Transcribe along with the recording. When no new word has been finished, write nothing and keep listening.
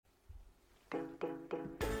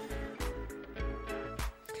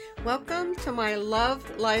Welcome to my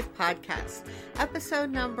Love Life podcast,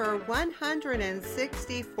 episode number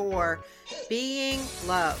 164, Being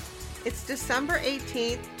Love. It's December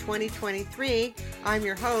 18th, 2023. I'm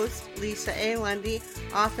your host, Lisa A. Lundy,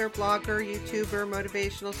 author, blogger, YouTuber,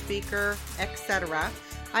 motivational speaker, etc.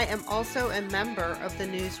 I am also a member of the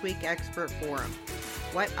Newsweek Expert Forum.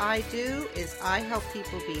 What I do is I help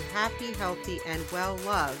people be happy, healthy, and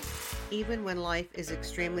well-loved, even when life is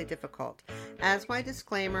extremely difficult. As my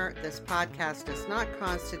disclaimer, this podcast does not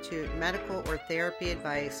constitute medical or therapy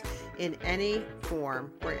advice in any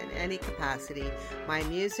form or in any capacity. My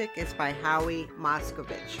music is by Howie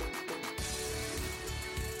Moscovich.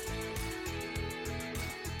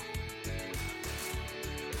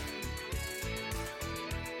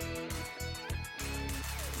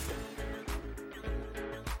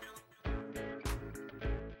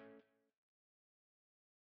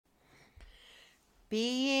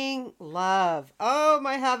 Being love. Oh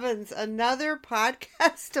my heavens, another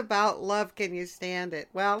podcast about love. Can you stand it?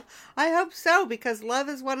 Well, I hope so, because love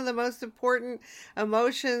is one of the most important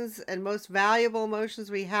emotions and most valuable emotions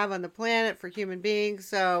we have on the planet for human beings.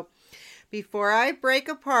 So before I break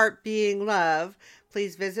apart being love,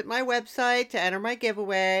 please visit my website to enter my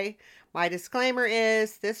giveaway. My disclaimer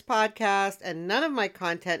is this podcast and none of my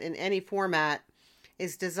content in any format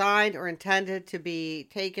is designed or intended to be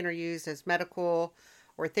taken or used as medical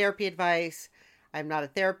or therapy advice. I'm not a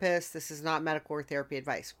therapist. This is not medical or therapy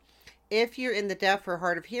advice. If you're in the deaf or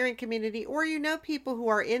hard of hearing community, or you know people who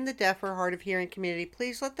are in the deaf or hard of hearing community,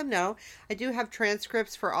 please let them know. I do have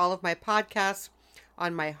transcripts for all of my podcasts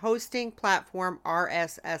on my hosting platform,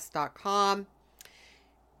 rss.com.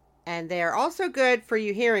 And they are also good for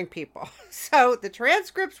you hearing people. So the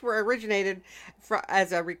transcripts were originated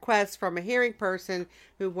as a request from a hearing person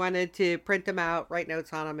who wanted to print them out, write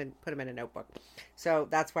notes on them, and put them in a notebook. So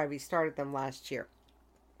that's why we started them last year.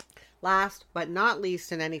 Last but not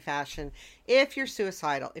least in any fashion, if you're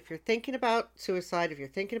suicidal, if you're thinking about suicide, if you're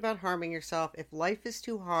thinking about harming yourself, if life is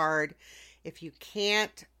too hard, if you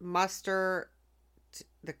can't muster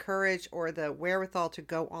the courage or the wherewithal to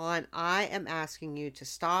go on, I am asking you to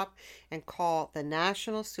stop and call the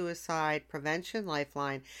National Suicide Prevention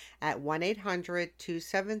Lifeline at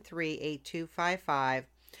 1-800-273-8255,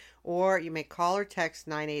 or you may call or text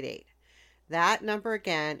 988. That number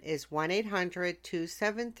again is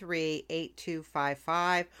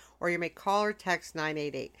 1-800-273-8255, or you may call or text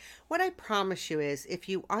 988. What I promise you is, if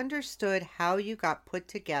you understood how you got put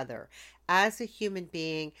together as a human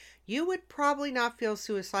being, you would probably not feel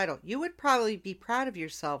suicidal. You would probably be proud of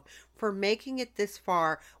yourself for making it this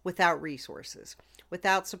far without resources,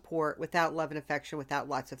 without support, without love and affection, without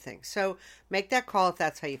lots of things. So make that call if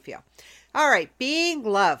that's how you feel. All right, being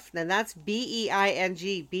love. And that's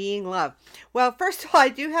B-E-I-N-G, being love. Well, first of all, I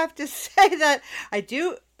do have to say that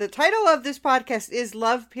the title of this podcast is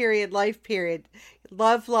Love Period, Life Period,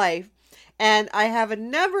 Love Life. And I have a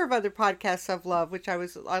number of other podcasts of love, which I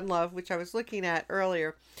was looking at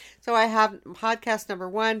earlier. So I have podcast number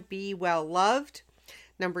 1, Be Well Loved.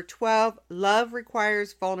 Number 12, Love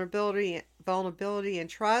Requires Vulnerability and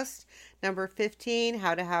Trust. Number 15,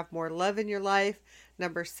 How to Have More Love in Your Life.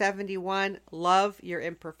 Number 71, Love Your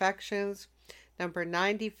Imperfections. Number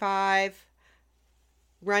 95,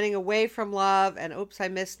 Running Away from Love. And oops, I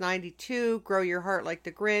missed 92, Grow Your Heart Like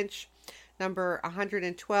the Grinch. Number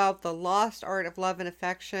 112, The Lost Art of Love and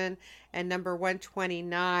Affection. And number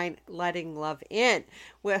 129, Letting Love In.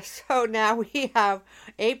 Well, so now we have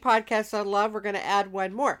 8 podcasts on love. We're going to add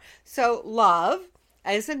one more. So love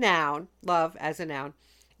as a noun,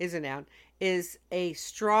 is a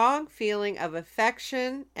strong feeling of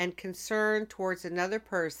affection and concern towards another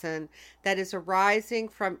person that is arising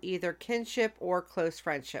from either kinship or close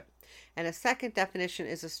friendship. And a second definition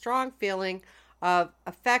is a strong feeling of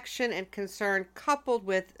affection and concern coupled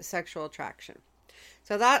with sexual attraction.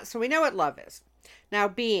 So we know what love is. Now,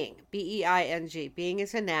 being, B-E-I-N-G, being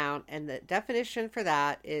is a noun, and the definition for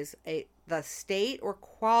that is the state or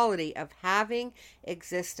quality of having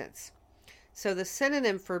existence. So the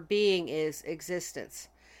synonym for being is existence.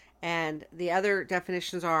 And the other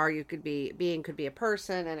definitions are, being could be a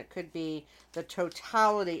person, and it could be the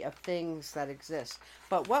totality of things that exist.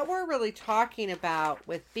 But what we're really talking about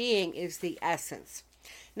with being is the essence.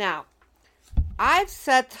 Now, I've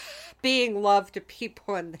said being love to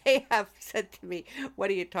people, and they have said to me, what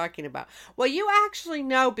are you talking about? Well, you actually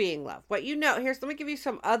know being love. What you know, let me give you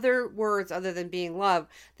some other words other than being love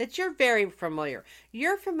that you're very familiar.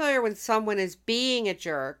 You're familiar when someone is being a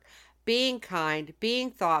jerk, being kind, being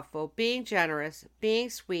thoughtful, being generous, being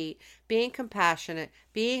sweet, being compassionate,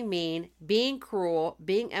 being mean, being cruel,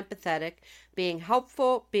 being empathetic, being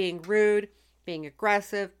helpful, being rude, being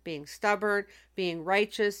aggressive, being stubborn, being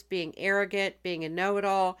righteous, being arrogant, being a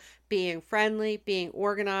know-it-all, being friendly, being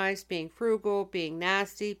organized, being frugal, being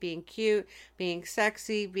nasty, being cute, being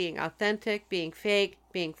sexy, being authentic, being fake,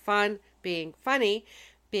 being fun, being funny,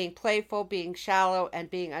 being playful, being shallow, and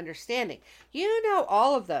being understanding. You know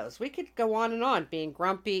all of those. We could go on and on. Being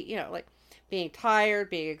grumpy, like being tired,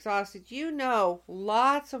 being exhausted. You know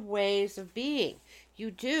lots of ways of being.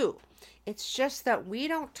 You do. It's just that we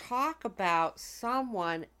don't talk about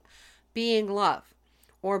someone being love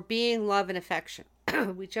or being love and affection.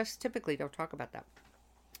 We just typically don't talk about that.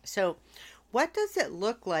 So, what does it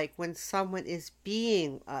look like when someone is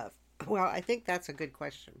being love? Well, I think that's a good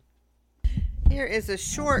question. Here is a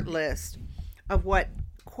short list of what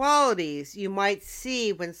qualities you might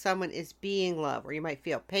see when someone is being love, or you might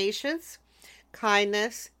feel: patience,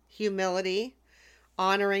 kindness, humility,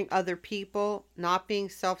 honoring other people, not being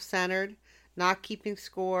self-centered, not keeping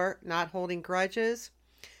score, not holding grudges,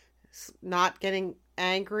 not getting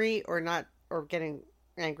angry or getting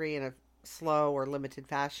angry in a slow or limited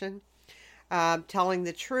fashion, telling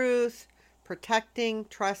the truth, protecting,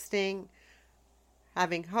 trusting,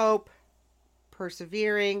 having hope,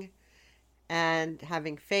 persevering, and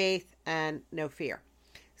having faith and no fear.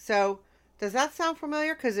 So does that sound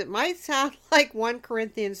familiar? Because it might sound like 1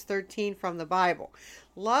 Corinthians 13 from the Bible.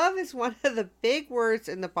 Love is one of the big words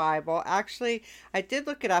in the Bible. Actually, I did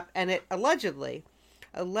look it up, and it allegedly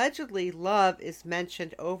love is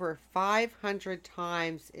mentioned over 500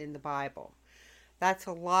 times in the Bible. That's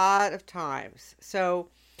a lot of times. So,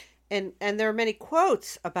 and there are many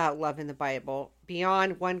quotes about love in the Bible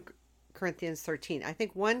beyond 1 Corinthians 13. I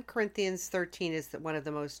think 1 Corinthians 13 is one of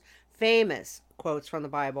the most famous quotes from the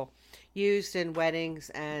Bible, used in weddings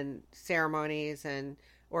and ceremonies and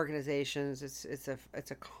organizations. It's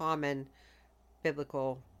a common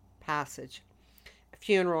biblical passage.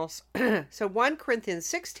 Funerals. So 1 Corinthians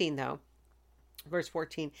 16, though, verse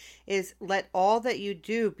 14, is let all that you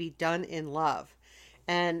do be done in love.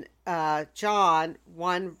 And John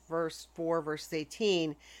 1 verse 4 verse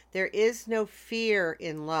 18, there is no fear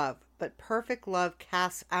in love, but perfect love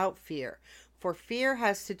casts out fear. For fear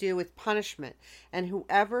has to do with punishment, and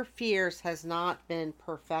whoever fears has not been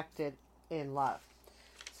perfected in love.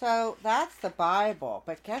 So that's the Bible.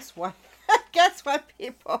 But guess what? Guess what,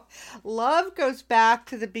 people? Love goes back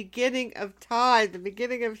to the beginning of time, the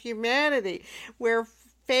beginning of humanity, where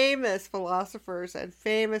famous philosophers and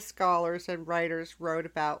famous scholars and writers wrote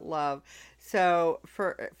about love. So,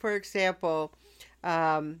 for example,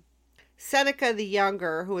 Seneca the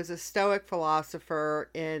Younger, who was a Stoic philosopher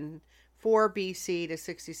in 4 BC to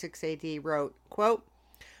 66 AD, wrote, quote,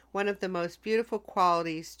 "One of the most beautiful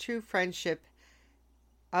qualities true friendship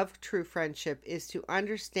is to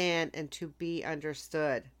understand and to be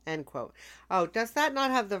understood," end quote. Oh, does that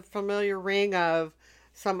not have the familiar ring of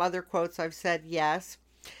some other quotes I've said? Yes.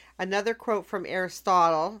 Another quote from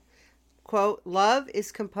Aristotle, quote, "Love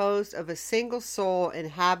is composed of a single soul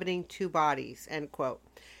inhabiting 2 bodies," end quote.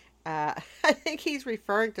 I think he's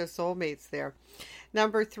referring to soulmates there.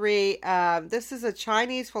 Number 3, this is a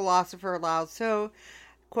Chinese philosopher, Lao Tzu,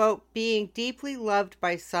 quote, "Being deeply loved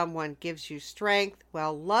by someone gives you strength,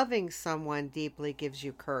 while loving someone deeply gives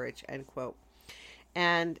you courage," end quote.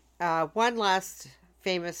 And one last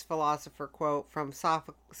famous philosopher quote from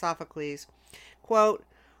Sophocles, quote,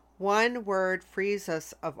 "One word frees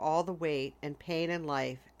us of all the weight and pain in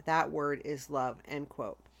life. That word is love," end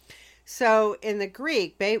quote. So in the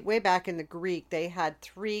Greek, way back in the Greek, they had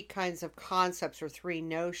 3 kinds of concepts or 3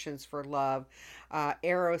 notions for love: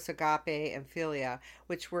 eros, agape, and philia,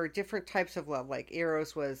 which were different types of love. Like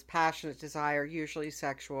eros was passionate desire, usually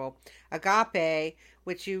sexual. Agape,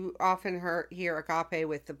 which you often hear agape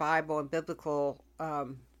with the Bible and biblical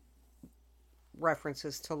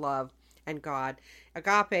references to love and God.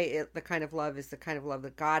 Agape, the kind of love, is the kind of love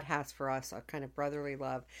that God has for us, a kind of brotherly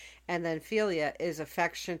love. And then philia is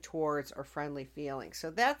affection towards or friendly feeling.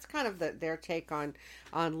 So that's kind of their take on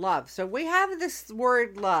love. So we have this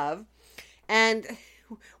word love, and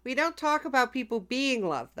we don't talk about people being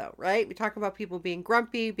love, though, right? We talk about people being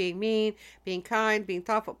grumpy, being mean, being kind, being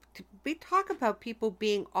thoughtful. We talk about people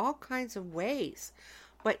being all kinds of ways,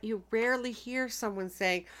 but you rarely hear someone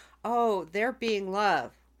saying, "Oh, they're being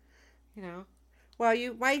love." You know, well,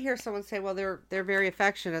 you might hear someone say, "Well, they're very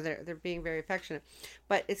affectionate, they're being very affectionate,"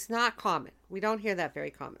 but it's not common. We don't hear that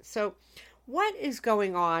very common. So, what is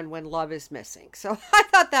going on when love is missing? So, I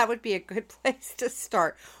thought that would be a good place to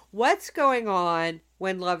start. What's going on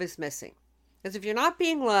when love is missing? Because if you're not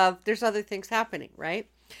being loved, there's other things happening, right?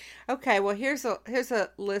 Okay, well here's a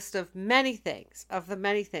list of many things, of the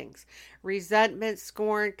many things. Resentment,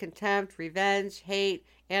 scorn, contempt, revenge, hate,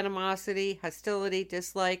 animosity, hostility,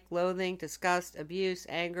 dislike, loathing, disgust, abuse,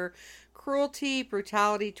 anger, cruelty,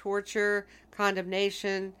 brutality, torture,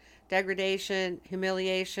 condemnation, degradation,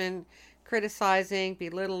 humiliation, criticizing,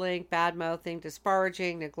 belittling, bad-mouthing,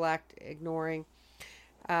 disparaging, neglect, ignoring,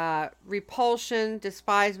 repulsion,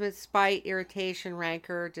 despisement, spite, irritation,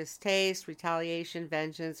 rancor, distaste, retaliation,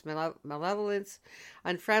 vengeance, malevolence,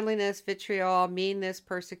 unfriendliness, vitriol, meanness,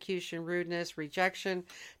 persecution, rudeness, rejection,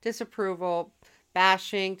 disapproval,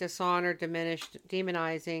 bashing, dishonor,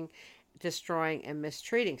 demonizing, destroying, and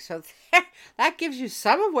mistreating. So that gives you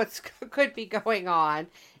some of what could be going on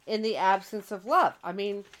in the absence of love. I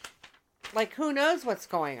mean, like, who knows what's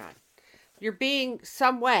going on? You're being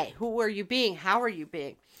some way. Who are you being? How are you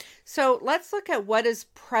being? So let's look at what is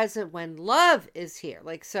present when love is here.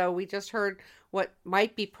 Like, so we just heard what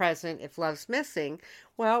might be present if love's missing.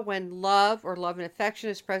 Well, when love or love and affection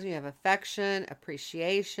is present, you have affection,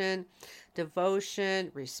 appreciation, devotion,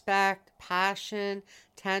 respect, passion,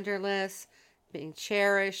 tenderness, being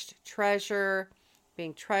cherished,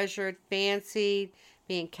 being treasured, fancied,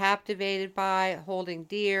 being captivated by, holding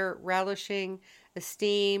dear, relishing,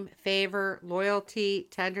 esteem, favor, loyalty,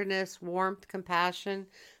 tenderness, warmth, compassion,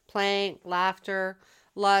 playing, laughter,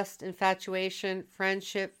 lust, infatuation,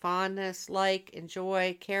 friendship, fondness, like,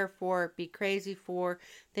 enjoy, care for, be crazy for,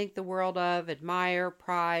 think the world of, admire,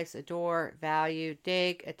 prize, adore, value,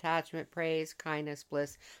 dig, attachment, praise, kindness,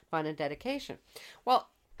 bliss, fun, and dedication. Well,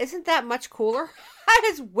 isn't that much cooler? That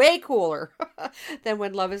is way cooler than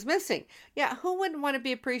when love is missing. Yeah, who wouldn't want to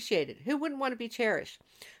be appreciated? Who wouldn't want to be cherished?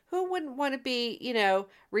 Who wouldn't want to be,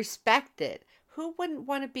 respected? Who wouldn't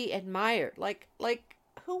want to be admired? Like,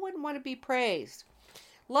 who wouldn't want to be praised?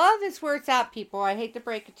 Love is where it's at, people. I hate to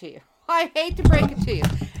break it to you. I hate to break it to you.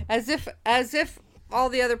 As if all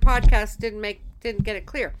the other podcasts didn't get it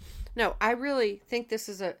clear. No, I really think this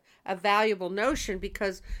is a valuable notion,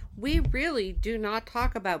 because we really do not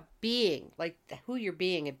talk about being, like who you're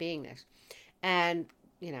being and beingness. And,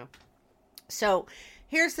 so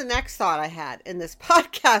here's the next thought I had in this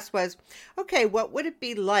podcast was, okay, what would it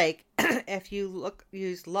be like if you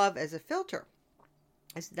use love as a filter?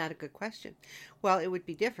 Isn't that a good question? Well, it would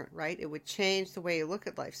be different, right? It would change the way you look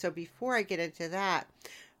at life. So before I get into that,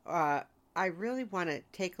 I really want to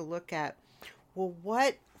take a look at, well,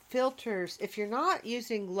 what filters, if you're not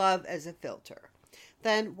using love as a filter,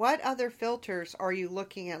 then what other filters are you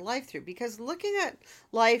looking at life through? Because looking at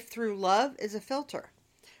life through love is a filter,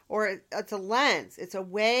 or it's a lens. It's a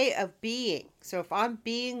way of being. So if I'm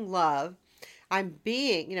being love, I'm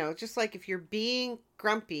being, just like if you're being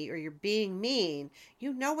grumpy or you're being mean,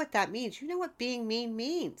 you know what that means. You know what being mean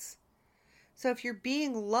means. So if you're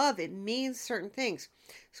being love, it means certain things.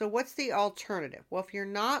 So what's the alternative? Well, if you're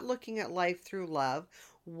not looking at life through love,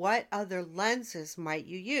 what other lenses might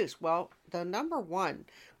you use? Well, the number one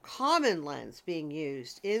common lens being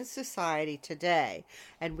used in society today,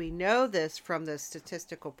 and we know this from the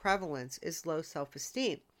statistical prevalence, is low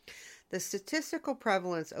self-esteem. The statistical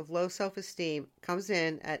prevalence of low self-esteem comes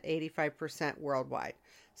in at 85% worldwide.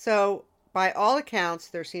 So by all accounts,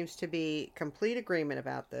 there seems to be complete agreement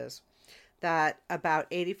about this, that about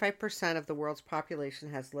 85% of the world's population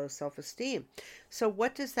has low self-esteem. So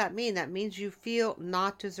what does that mean? That means you feel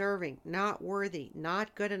not deserving, not worthy,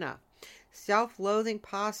 not good enough. Self-loathing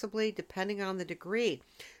possibly, depending on the degree.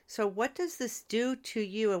 So what does this do to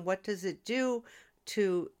you, and what does it do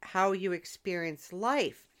to how you experience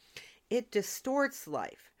life? It distorts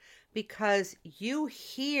life, because you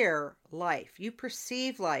hear life, you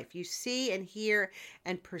perceive life, you see and hear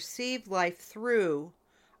and perceive life through,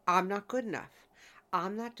 I'm not good enough,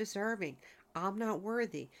 I'm not deserving, I'm not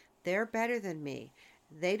worthy, they're better than me,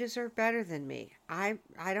 they deserve better than me, I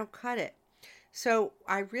don't cut it. So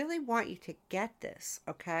I really want you to get this,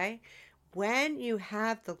 okay? When you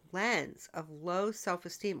have the lens of low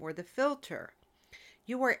self-esteem, or the filter,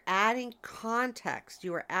 you are adding context,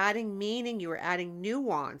 you are adding meaning, you are adding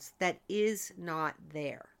nuance that is not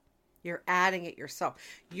there. You're adding it yourself.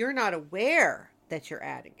 You're not aware that you're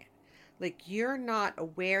adding it. Like, you're not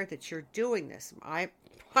aware that you're doing this.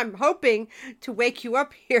 I'm hoping to wake you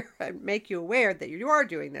up here and make you aware that you are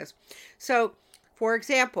doing this. So, for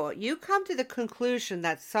example, you come to the conclusion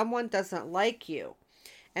that someone doesn't like you.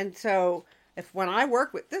 And so, when I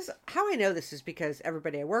work with this, how I know this is because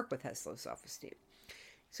everybody I work with has low self-esteem.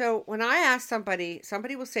 So when I ask somebody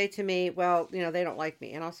will say to me, well, they don't like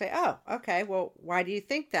me. And I'll say, oh, okay, well, why do you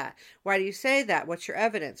think that? Why do you say that? What's your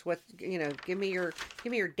evidence? Give me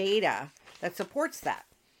your data that supports that.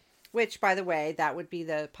 which, by the way, that would be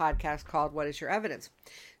the podcast called What is Your Evidence?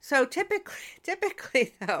 So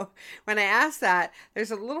typically though, when I ask that,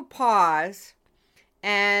 there's a little pause,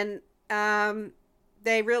 and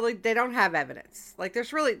they don't have evidence. Like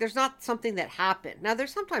there's not something that happened. Now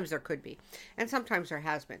sometimes there could be, and sometimes there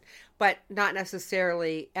has been, but not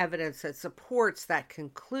necessarily evidence that supports that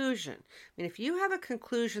conclusion. I mean, if you have a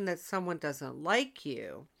conclusion that someone doesn't like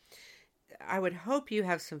you, I would hope you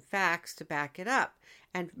have some facts to back it up.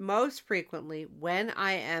 And most frequently, when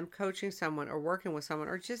I am coaching someone or working with someone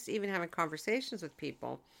or just even having conversations with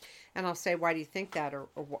people, and I'll say, why do you think that? Or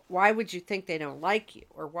why would you think they don't like you?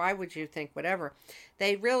 Or why would you think whatever?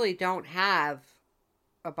 They really don't have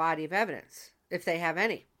a body of evidence, if they have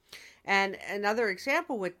any. And another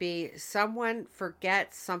example would be someone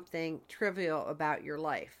forgets something trivial about your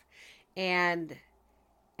life. And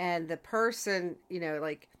the person,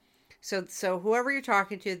 like, so whoever you're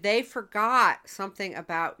talking to, they forgot something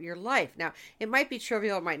about your life. Now, it might be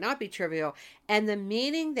trivial, it might not be trivial. And the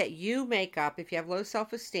meaning that you make up, if you have low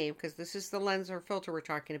self-esteem, because this is the lens or filter we're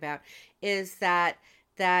talking about, is that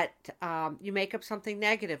you make up something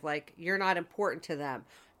negative, like you're not important to them.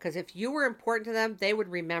 Because if you were important to them, they would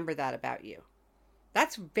remember that about you.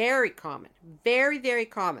 That's very common. Very, very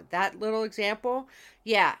common. That little example,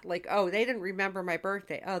 yeah, like, oh, they didn't remember my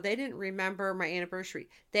birthday. Oh, they didn't remember my anniversary.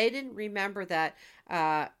 They didn't remember that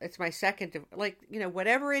it's my second, like,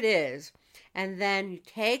 whatever it is. And then you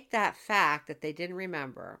take that fact that they didn't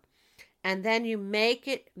remember, and then you make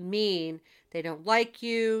it mean they don't like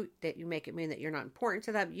you, that you make it mean that you're not important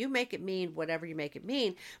to them. You make it mean whatever you make it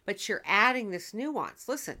mean, but you're adding this nuance.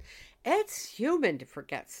 Listen, it's human to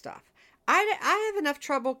forget stuff. I have enough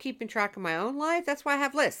trouble keeping track of my own life. That's why I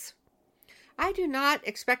have lists. I do not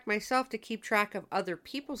expect myself to keep track of other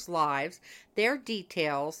people's lives, their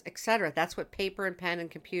details, etc. That's what paper and pen and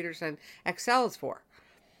computers and Excel is for.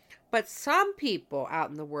 But some people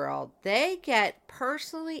out in the world, they get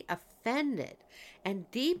personally offended and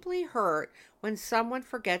deeply hurt when someone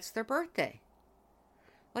forgets their birthday.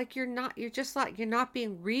 Like you're not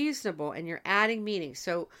being reasonable, and you're adding meaning.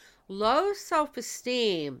 So low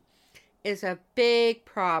self-esteem is a big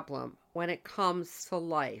problem when it comes to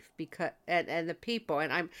life, because and the people,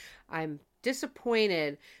 and I'm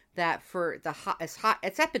disappointed that for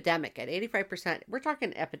it's epidemic at 85%. We're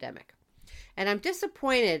talking epidemic. And I'm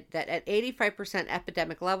disappointed that at 85%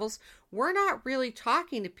 epidemic levels, we're not really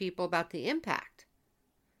talking to people about the impact.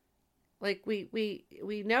 Like we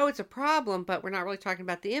know it's a problem, but we're not really talking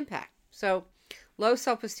about the impact. So low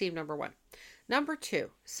self-esteem, number one. Number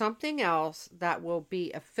two, something else that will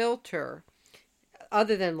be a filter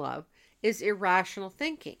other than love is irrational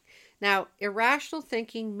thinking. Now, irrational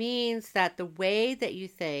thinking means that the way that you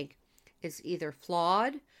think is either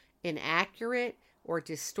flawed, inaccurate, or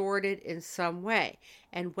distorted in some way.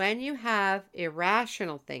 And when you have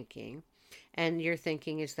irrational thinking, and your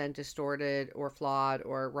thinking is then distorted or flawed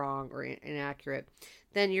or wrong or inaccurate,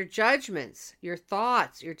 then your judgments, your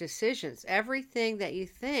thoughts, your decisions, everything that you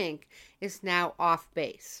think is now off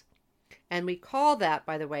base. And we call that,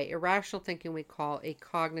 by the way, irrational thinking, we call a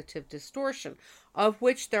cognitive distortion, of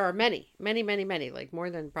which there are many, like more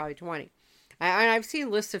than probably 20. I've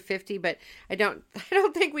seen lists of 50, but I don't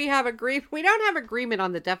think we have we don't have agreement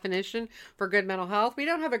on the definition for good mental health. We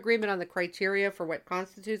don't have agreement on the criteria for what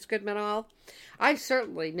constitutes good mental health. I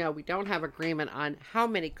certainly know we don't have agreement on how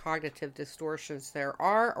many cognitive distortions there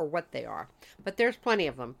are or what they are, but there's plenty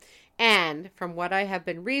of them. And from what I have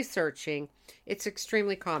been researching, it's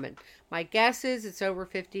extremely common. My guess is it's over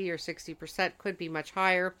 50 or 60%, could be much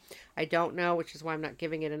higher. I don't know, which is why I'm not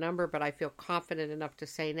giving it a number, but I feel confident enough to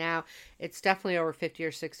say now it's definitely over 50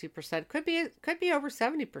 or 60%. Could be over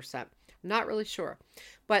 70%. I'm not really sure.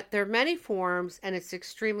 But there are many forms, and it's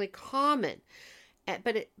extremely common.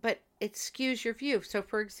 But it skews your view. So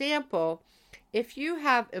for example, if you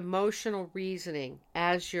have emotional reasoning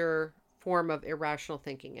as your form of irrational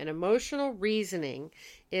thinking, and emotional reasoning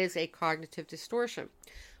is a cognitive distortion.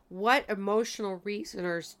 What emotional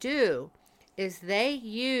reasoners do is they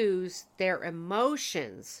use their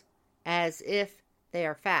emotions as if they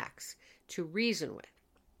are facts to reason with.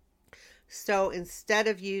 So instead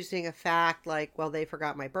of using a fact like, well, they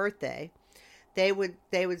forgot my birthday, they would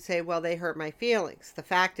say, well, they hurt my feelings. The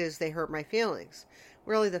fact is they hurt my feelings.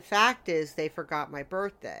 Really, the fact is they forgot my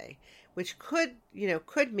birthday, which could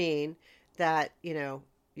mean that,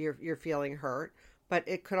 you're feeling hurt, but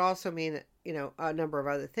it could also mean, a number of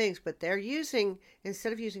other things. But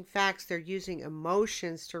instead of using facts, they're using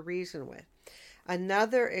emotions to reason with.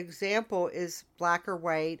 Another example is black or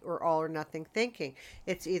white or all or nothing thinking.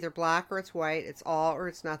 It's either black or it's white. It's all or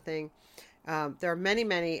it's nothing. There are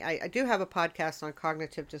many. I do have a podcast on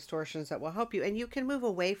cognitive distortions that will help you, and you can move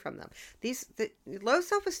away from them. Low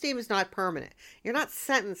self-esteem is not permanent. You're not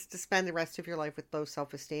sentenced to spend the rest of your life with low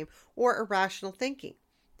self-esteem or irrational thinking.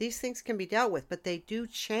 These things can be dealt with, but they do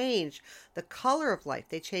change the color of life.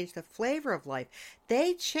 They change the flavor of life.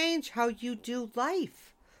 They change how you do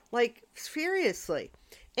life, like seriously.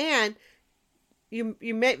 And you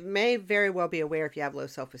may very well be aware if you have low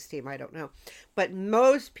self-esteem, I don't know. But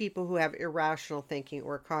most people who have irrational thinking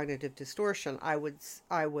or cognitive distortion, I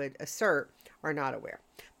would assert, are not aware.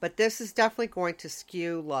 But this is definitely going to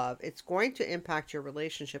skew love. It's going to impact your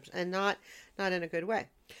relationships, and not in a good way.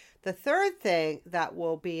 The third thing that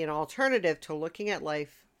will be an alternative to looking at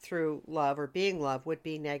life through love or being love would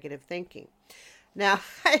be negative thinking. Now,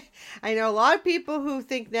 I know a lot of people who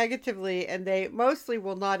think negatively, and they mostly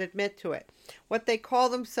will not admit to it. What they call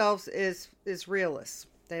themselves is realists.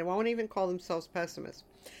 They won't even call themselves pessimists.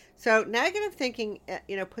 So negative thinking,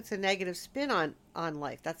 puts a negative spin on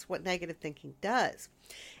life. That's what negative thinking does.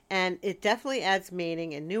 And it definitely adds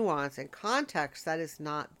meaning and nuance and context that is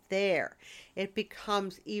not there. It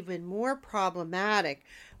becomes even more problematic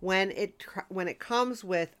when it comes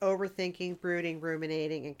with overthinking, brooding,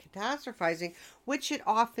 ruminating, and catastrophizing, which it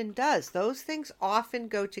often does. Those things often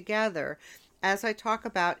go together, as I talk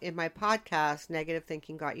about in my podcast, Negative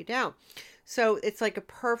Thinking Got You Down. So it's like a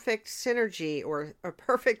perfect synergy or a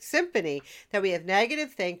perfect symphony that we have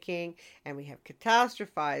negative thinking and we have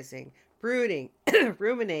catastrophizing, brooding,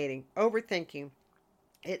 ruminating, overthinking.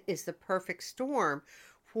 It is the perfect storm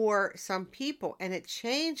for some people, and it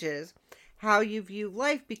changes how you view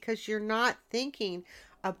life because you're not thinking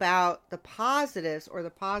about the positives or the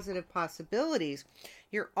positive possibilities.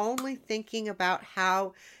 You're only thinking about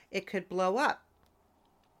how it could blow up.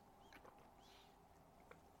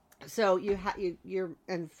 So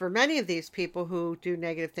and for many of these people who do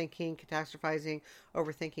negative thinking, catastrophizing,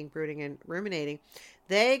 overthinking, brooding, and ruminating,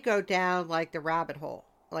 they go down like the rabbit hole.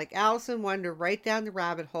 Like Alice in Wonder, right down the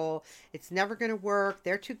rabbit hole. It's never going to work.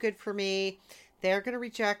 They're too good for me. They're going to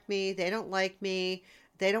reject me. They don't like me.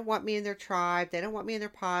 They don't want me in their tribe. They don't want me in their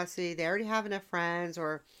posse. They already have enough friends,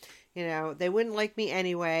 or, they wouldn't like me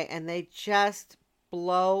anyway. And they just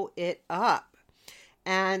blow it up.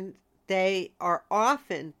 And they are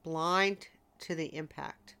often blind to the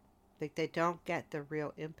impact. Like they don't get the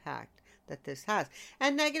real impact that this has.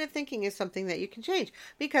 And negative thinking is something that you can change,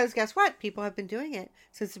 because guess what? People have been doing it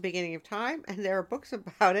since the beginning of time, and there are books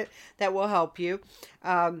about it that will help you.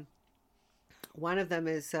 One of them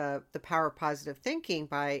is The Power of Positive Thinking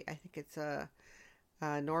by, I think it's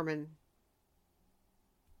Norman,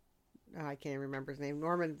 I can't even remember his name,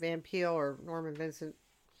 Norman Van Peel or Norman Vincent,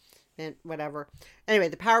 and whatever. Anyway,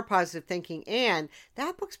 The Power of Positive Thinking, and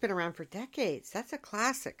that book's been around for decades. That's a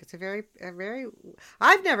classic. It's a very,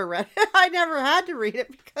 I've never read it. I never had to read it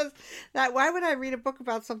because why would I read a book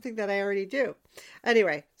about something that I already do?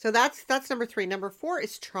 Anyway, so that's number 3. Number 4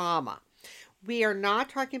 is trauma. We are not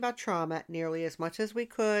talking about trauma nearly as much as we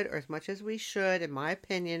could or as much as we should, in my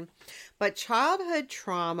opinion. But childhood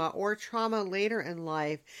trauma or trauma later in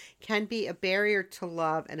life can be a barrier to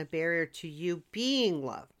love and a barrier to you being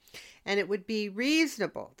loved. And it would be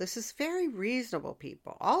reasonable. This is very reasonable,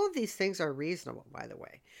 people. All of these things are reasonable, by the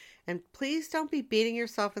way. And please don't be beating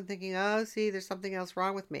yourself and thinking, oh, see, there's something else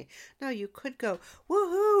wrong with me. No, you could go,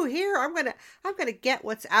 woohoo, here, I'm gonna get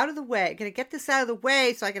what's out of the way. I'm gonna get this out of the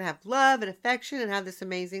way so I can have love and affection and have this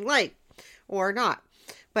amazing life. Or not.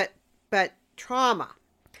 But trauma.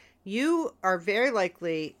 You are very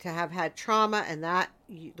likely to have had trauma, and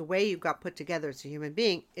the way you got put together as a human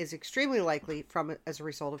being is extremely likely as a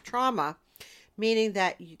result of trauma, meaning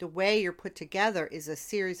that the way you're put together is a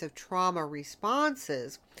series of trauma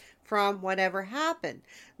responses from whatever happened.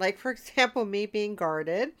 Like, for example, me being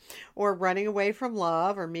guarded or running away from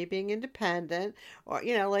love, or me being independent, or,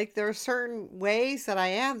 like there are certain ways that I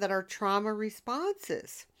am that are trauma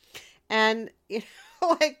responses. And,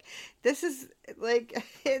 like, this is like,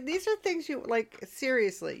 these are things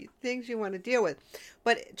seriously, things you want to deal with.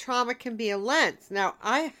 But trauma can be a lens. Now,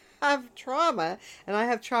 I have trauma and I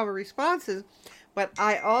have trauma responses, but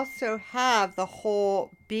I also have the whole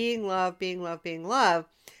being love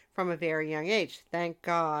from a very young age. Thank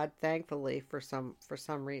God, thankfully, for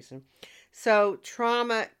some reason. So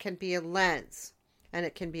trauma can be a lens, and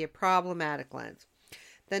it can be a problematic lens.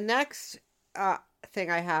 The next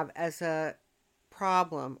thing I have as a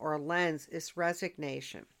problem or a lens is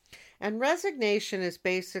resignation. And resignation is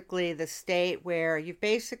basically the state where you've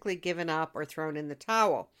basically given up or thrown in the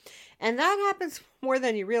towel. And that happens more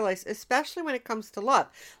than you realize, especially when it comes to love.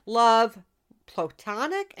 Love,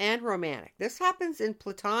 platonic and romantic. This happens in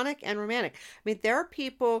platonic and romantic. I mean, there are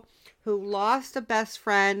people who lost a best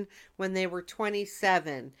friend when they were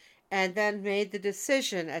 27 and then made the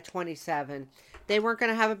decision at 27 they weren't going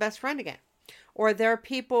to have a best friend again. Or there are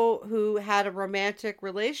people who had a romantic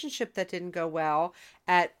relationship that didn't go well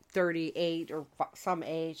at 38 or some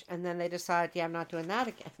age, and then they decided, yeah, I'm not doing that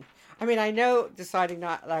again. I mean, I know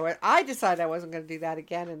I decided I wasn't going to do that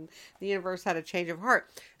again, and the universe had a change of heart.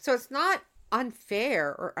 So it's not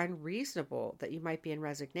unfair or unreasonable that you might be in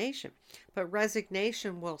resignation, but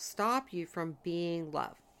resignation will stop you from being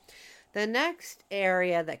love. The next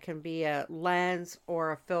area that can be a lens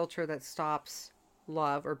or a filter that stops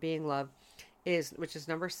love or being love which is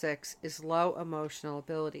number 6, is low emotional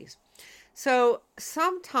abilities. So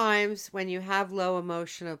sometimes when you have low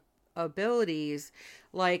emotional abilities,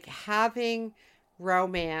 like having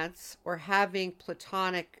romance or having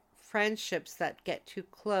platonic friendships that get too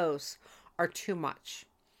close, are too much.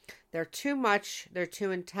 They're too much. They're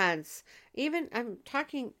too intense. Even I'm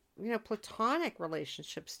talking, platonic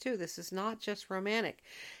relationships too. This is not just romantic.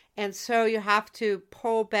 And so you have to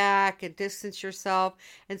pull back and distance yourself.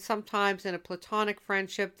 And sometimes in a platonic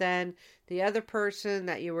friendship, then the other person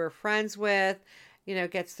that you were friends with,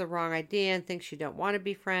 gets the wrong idea and thinks you don't want to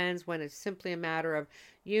be friends, when it's simply a matter of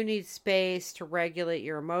you need space to regulate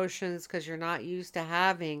your emotions because you're not used to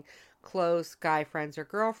having close guy friends or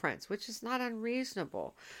girlfriends, which is not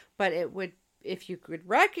unreasonable. But if you could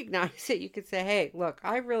recognize it, you could say, hey, look,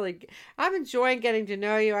 I'm enjoying getting to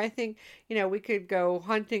know you. I think, we could go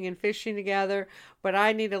hunting and fishing together, but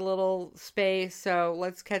I need a little space. So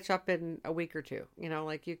let's catch up in a week or two.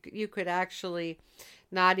 Like you could actually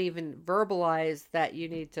not even verbalize that you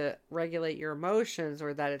need to regulate your emotions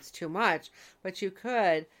or that it's too much, but you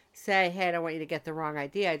could say, hey, I don't want you to get the wrong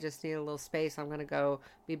idea. I just need a little space. I'm going to go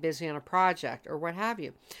be busy on a project or what have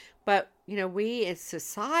you. But, we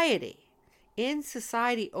as in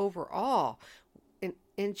society overall,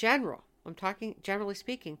 in general, I'm talking generally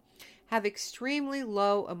speaking, have extremely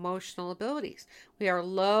low emotional abilities. We are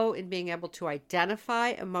low in being able to identify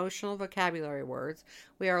emotional vocabulary words.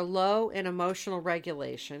 We are low in emotional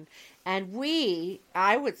regulation. And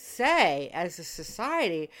I would say, as a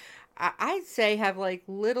society, I'd say have like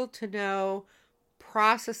little to no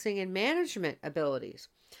processing and management abilities.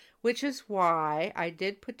 Which is why I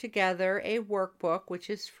did put together a workbook,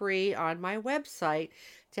 which is free on my website,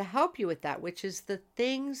 to help you with that, which is the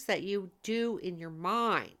things that you do in your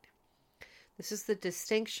mind. This is the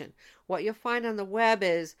distinction. What you'll find on the web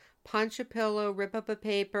is punch a pillow, rip up a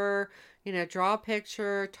paper, draw a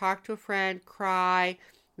picture, talk to a friend, cry,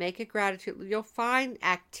 make a gratitude. You'll find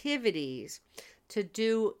activities to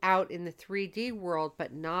do out in the 3D world,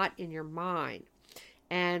 but not in your mind.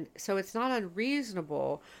 And so it's not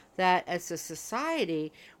unreasonable that as a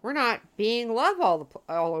society, we're not being love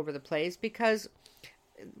all over the place, because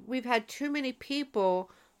we've had too many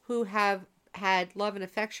people who have had love and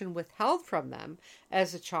affection withheld from them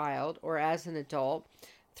as a child or as an adult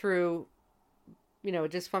through, a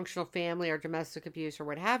dysfunctional family or domestic abuse or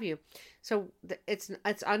what have you. So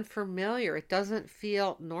it's unfamiliar. It doesn't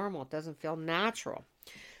feel normal. It doesn't feel natural.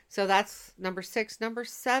 So that's number 6. Number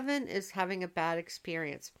 7 is having a bad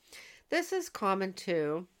experience. This is common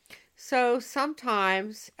too. So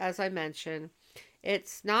sometimes, as I mentioned,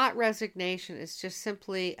 it's not resignation. It's just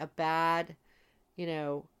simply a bad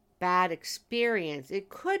experience. It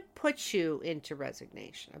could put you into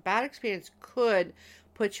resignation. A bad experience could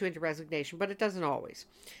put you into resignation, but it doesn't always.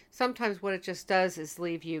 Sometimes what it just does is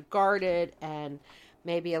leave you guarded and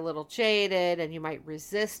maybe a little jaded, and you might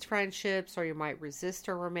resist friendships or you might resist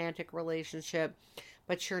a romantic relationship,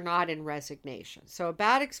 but you're not in resignation. So a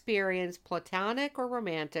bad experience, platonic or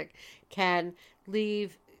romantic, can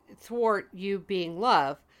thwart you being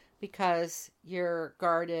loved because you're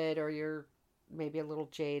guarded or you're maybe a little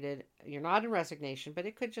jaded. You're not in resignation, but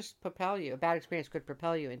it could just propel you. A bad experience could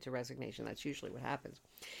propel you into resignation. That's usually what happens.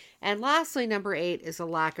 And lastly, number 8 is a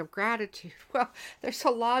lack of gratitude. Well, there's a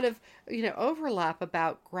lot of, overlap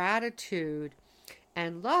about gratitude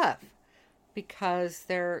and love because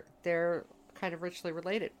they're kind of richly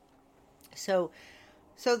related. So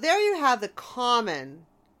there you have the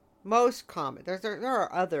most common. There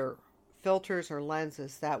are other filters or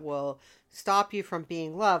lenses that will stop you from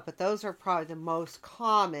being loved, but those are probably the most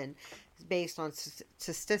common based on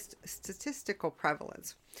statistical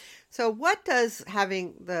prevalence. So what does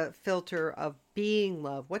having the filter of being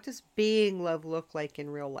loved, what does being loved look like in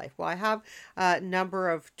real life? Well, I have a number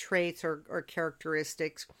of traits or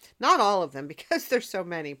characteristics, not all of them because there's so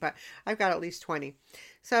many, but I've got at least 20.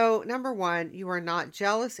 So number 1, you are not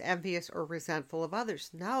jealous, envious, or resentful of others.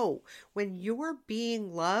 No, when you're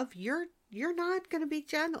being loved, you're you're not going to be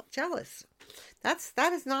jealous.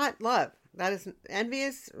 That is not love. That is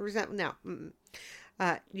envious, resentment.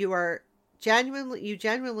 No. You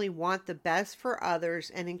genuinely want the best for others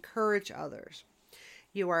and encourage others.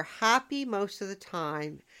 You are happy most of the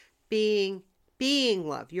time being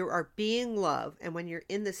love. You are being love. And when you're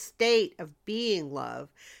in the state of being love,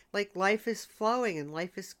 like life is flowing and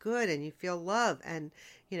life is good and you feel love. And,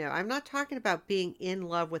 I'm not talking about being in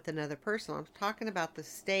love with another person. I'm talking about the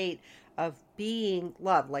state of being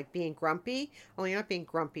love, like being grumpy. Only you're not being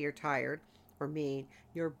grumpy or tired or mean.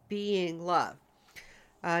 You're being love.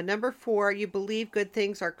 Number 4, you believe good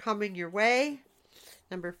things are coming your way.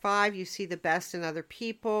 Number 5, you see the best in other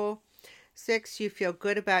people. 6, you feel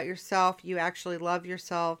good about yourself. You actually love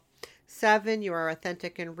yourself. 7, you are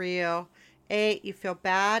authentic and real. 8, you feel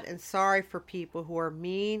bad and sorry for people who are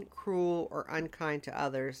mean, cruel, or unkind to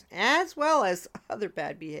others, as well as other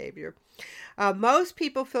bad behavior. Most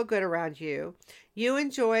people feel good around you. You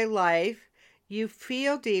enjoy life. You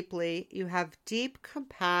feel deeply. You have deep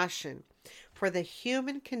compassion for the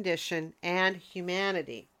human condition and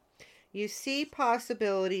humanity. You see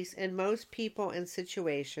possibilities in most people and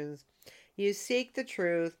situations. You seek the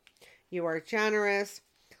truth. You are generous.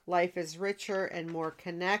 Life is richer and more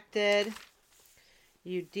connected.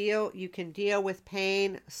 You can deal with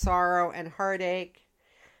pain, sorrow, and heartache.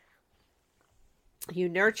 You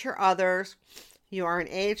nurture others. You are an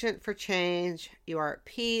agent for change. You are at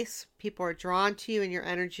peace. People are drawn to you and your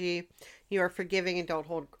energy. You are forgiving and don't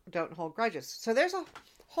hold grudges. So there's a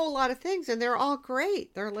whole lot of things, and they're all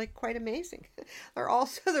great. They're like quite amazing. They're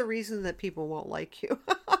also the reason that people won't like you.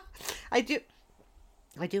 I do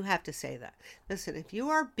have to say that. Listen, if you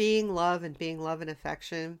are being love and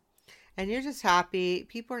affection, and you're just happy,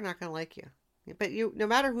 people are not going to like you. But no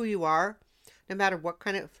matter who you are, no matter what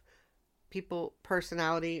kind of people,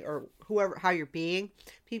 personality, or whoever, how you're being,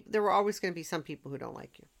 there are always going to be some people who don't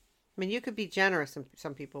like you. I mean, you could be generous and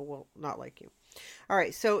some people will not like you. All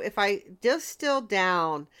right, so if I distill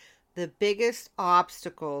down the biggest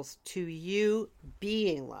obstacles to you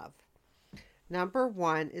being love, number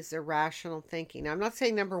 1 is irrational thinking. Now, I'm not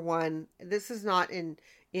saying number 1. This is not in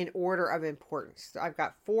order of importance. I've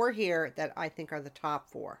got 4 here that I think are the top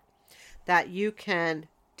 4 that you can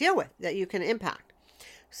deal with, that you can impact.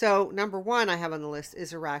 So number 1 I have on the list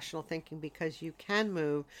is irrational thinking, because you can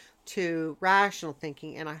move to rational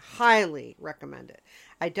thinking, and I highly recommend it.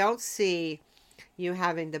 I don't see you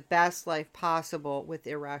having the best life possible with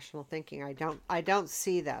irrational thinking. I don't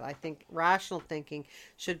see that. I think rational thinking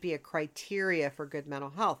should be a criteria for good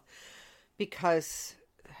mental health, because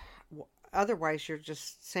otherwise you're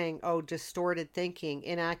just saying, distorted thinking,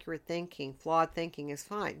 inaccurate thinking, flawed thinking is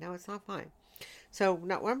fine. No, it's not fine. So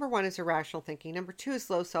number 1 is irrational thinking. Number 2 is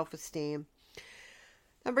low self-esteem.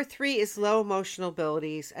 Number 3 is low emotional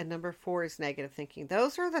abilities. And number 4 is negative thinking.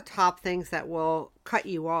 Those are the top things that will cut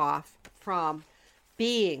you off from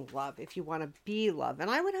being love, if you want to be love. And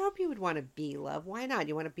I would hope you would want to be love. Why not?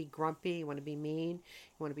 You want to be grumpy? You want to be mean?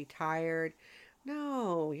 You want to be tired?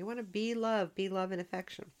 No, you want to be love and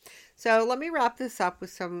affection. So let me wrap this up with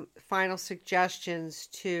some final suggestions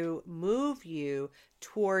to move you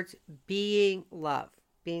towards being love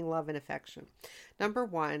and affection. Number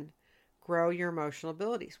 1, grow your emotional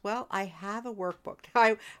abilities. Well, I have a workbook.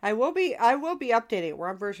 I will be updating it. We're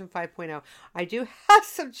on version 5.0. I do have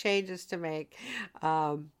some changes to make,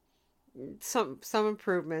 some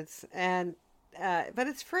improvements, and but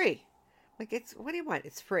it's free. What do you want?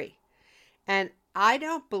 It's free. And I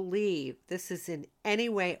don't believe this is in any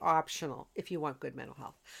way optional if you want good mental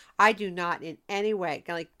health. I do not in any way.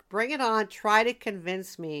 Bring it on. Try to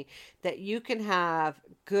convince me that you can have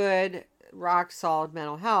good, rock solid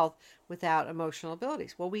mental health without emotional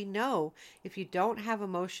abilities. Well, we know if you don't have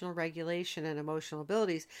emotional regulation and emotional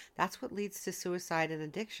abilities, that's what leads to suicide and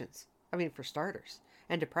addictions. I mean, for starters,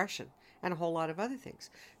 and depression, and a whole lot of other things.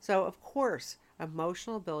 So, of course,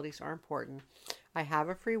 emotional abilities are important. I have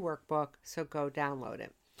a free workbook, so go download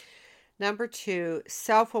it. Number 2,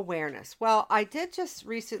 self-awareness. Well, I did just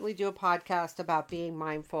recently do a podcast about being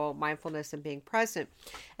mindfulness, and being present.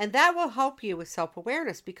 And that will help you with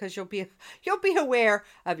self-awareness, because you'll be aware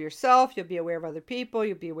of yourself, you'll be aware of other people,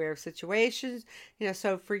 you'll be aware of situations.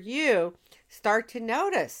 So for you, start to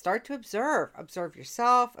notice, start to observe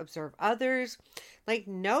yourself, observe others,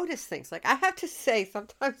 notice things. I have to say,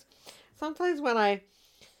 sometimes when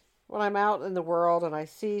I'm out in the world and I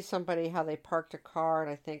see somebody, how they parked a car,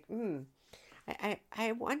 and I think,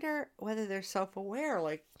 I wonder whether they're self-aware.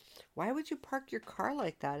 Why would you park your car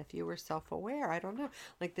like that if you were self-aware? I don't know.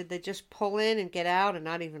 Did they just pull in and get out and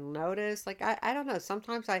not even notice? I don't know.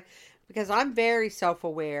 Sometimes because I'm very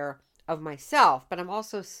self-aware of myself, but I'm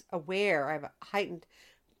also aware. I have a heightened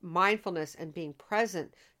mindfulness and being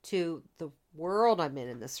present to the world I'm in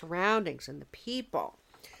and the surroundings and the people.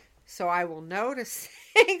 So I will notice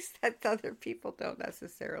things that other people don't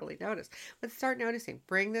necessarily notice. But start noticing.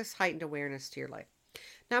 Bring this heightened awareness to your life.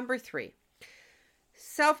 Number 3,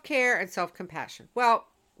 self-care and self-compassion. Well,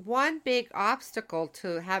 one big obstacle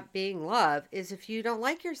to being love is if you don't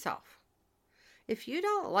like yourself. If you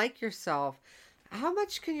don't like yourself, how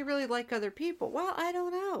much can you really like other people? Well, I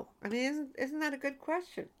don't know. I mean, isn't that a good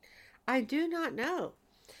question? I do not know.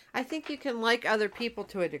 I think you can like other people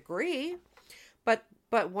to a degree, but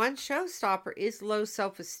one showstopper is low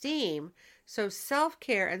self-esteem. So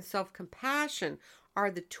self-care and self-compassion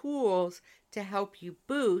are the tools to help you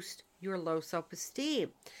boost your low self-esteem.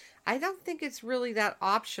 I don't think it's really that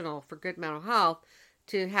optional for good mental health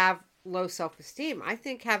to have low self-esteem. I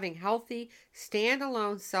think having healthy,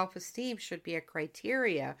 standalone self-esteem should be a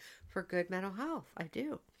criteria for good mental health. I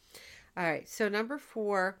do. All right. So number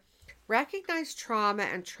 4, recognize trauma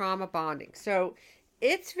and trauma bonding. So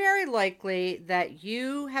it's very likely that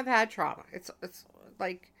you have had trauma. It's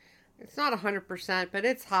like, it's not 100%, but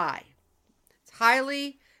it's high. It's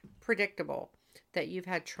highly predictable that you've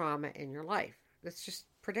had trauma in your life. That's just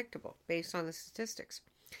predictable based on the statistics.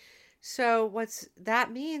 So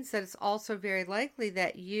that means that it's also very likely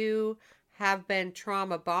that you have been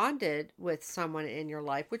trauma bonded with someone in your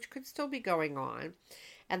life, which could still be going on.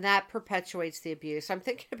 And that perpetuates the abuse. I'm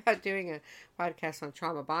thinking about doing a podcast on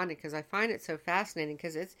trauma bonding because I find it so fascinating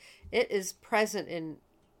because it is present in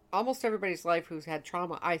almost everybody's life who's had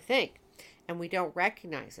trauma, I think. And we don't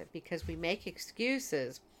recognize it because we make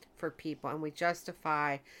excuses for people and we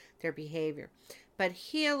justify their behavior. But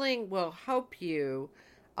healing will help you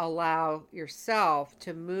allow yourself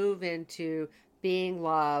to move into being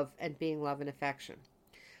love and affection.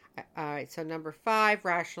 All right, so number 5,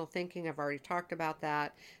 rational thinking. I've already talked about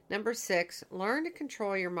that. Number 6, learn to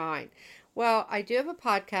control your mind. Well, I do have a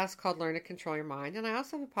podcast called Learn to Control Your Mind, and I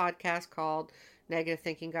also have a podcast called Negative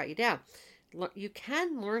Thinking Got You Down. You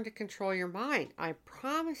can learn to control your mind. I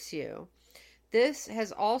promise you. This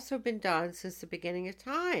has also been done since the beginning of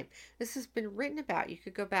time. This has been written about. You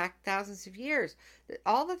could go back thousands of years.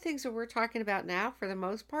 All the things that we're talking about now, for the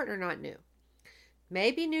most part, are not new.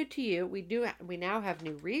 Maybe new to you. We now have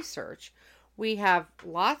new research. We have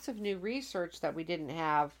lots of new research that we didn't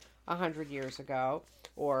have 100 years ago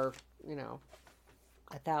or,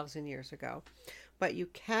 1,000 years ago. But you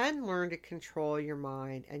can learn to control your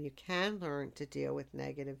mind and you can learn to deal with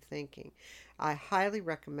negative thinking. I highly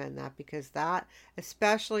recommend that because that,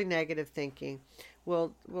 especially negative thinking,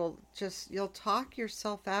 you'll talk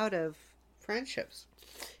yourself out of friendships.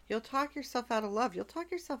 You'll talk yourself out of love. You'll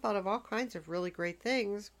talk yourself out of all kinds of really great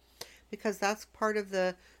things because that's part of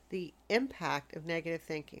the impact of negative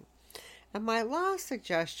thinking. And my last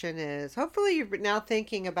suggestion is, hopefully you're now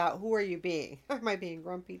thinking about who are you being? Am I being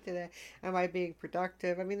grumpy today? Am I being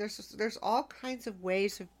productive? I mean, there's all kinds of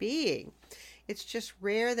ways of being. It's just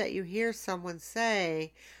rare that you hear someone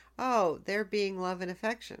say, oh, they're being love and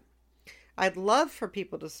affection. I'd love for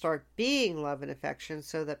people to start being love and affection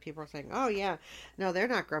so that people are saying, oh yeah, no, they're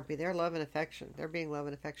not grumpy. They're love and affection. They're being love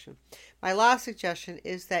and affection. My last suggestion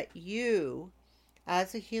is that you,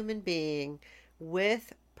 as a human being,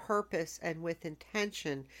 with purpose and with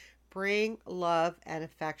intention, bring love and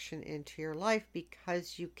affection into your life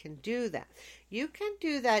because you can do that. You can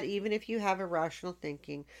do that even if you have irrational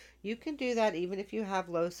thinking. You can do that even if you have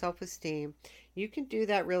low self-esteem. You can do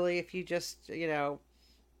that really if you just,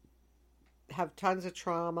 have tons of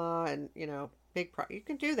trauma and, you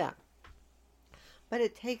can do that. But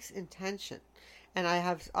it takes intention. And I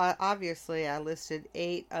have, obviously, I listed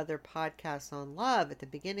 8 other podcasts on love at the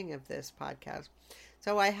beginning of this podcast.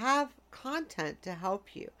 So I have content to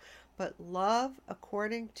help you. But love,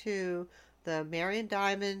 according to the Marian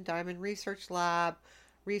Diamond Research Lab,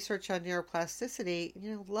 research on neuroplasticity,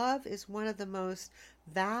 love is one of the most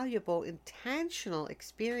valuable, intentional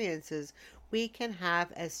experiences we can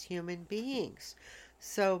have as human beings.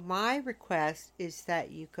 So my request is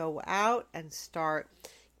that you go out and start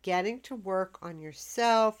getting to work on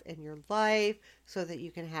yourself and your life so that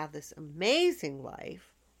you can have this amazing life.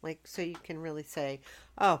 So you can really say,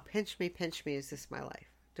 oh, pinch me, is this my life?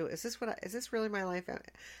 Is this really my life?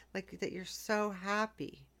 That you're so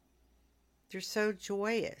happy. You're so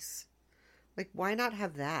joyous. Why not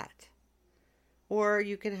have that? Or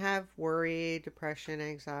you can have worry, depression,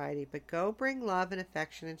 anxiety, but go bring love and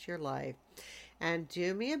affection into your life And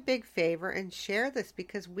do me a big favor and share this,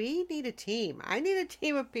 because we need a team. I need a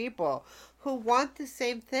team of people who want the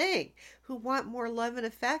same thing, who want more love and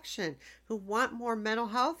affection, who want more mental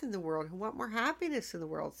health in the world, who want more happiness in the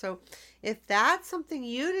world. So if that's something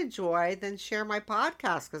you'd enjoy, then share my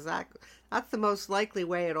podcast, because that's the most likely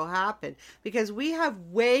way it'll happen, because we have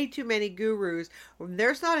way too many gurus.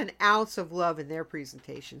 There's not an ounce of love in their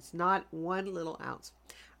presentations, not one little ounce.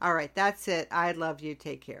 All right, that's it. I love you.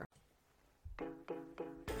 Take care.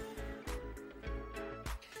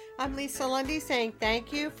 I'm Lisa Lundy saying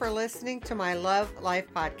thank you for listening to my Love Life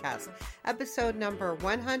podcast, episode number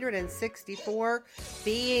 164,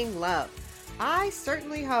 Being Love. I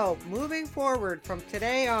certainly hope moving forward from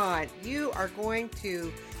today on, you are going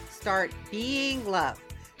to start being love.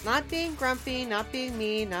 Not being grumpy, not being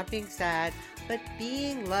mean, not being sad, but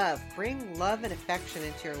being love. Bring love and affection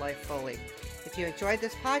into your life fully. If you enjoyed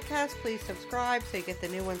this podcast, please subscribe so you get the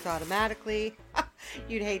new ones automatically.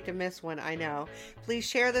 You'd hate to miss one, I know. Please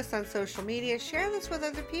share this on social media. Share this with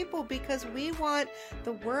other people, because we want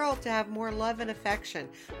the world to have more love and affection.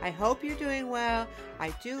 I hope you're doing well.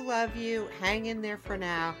 I do love you. Hang in there for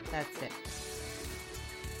now. That's it.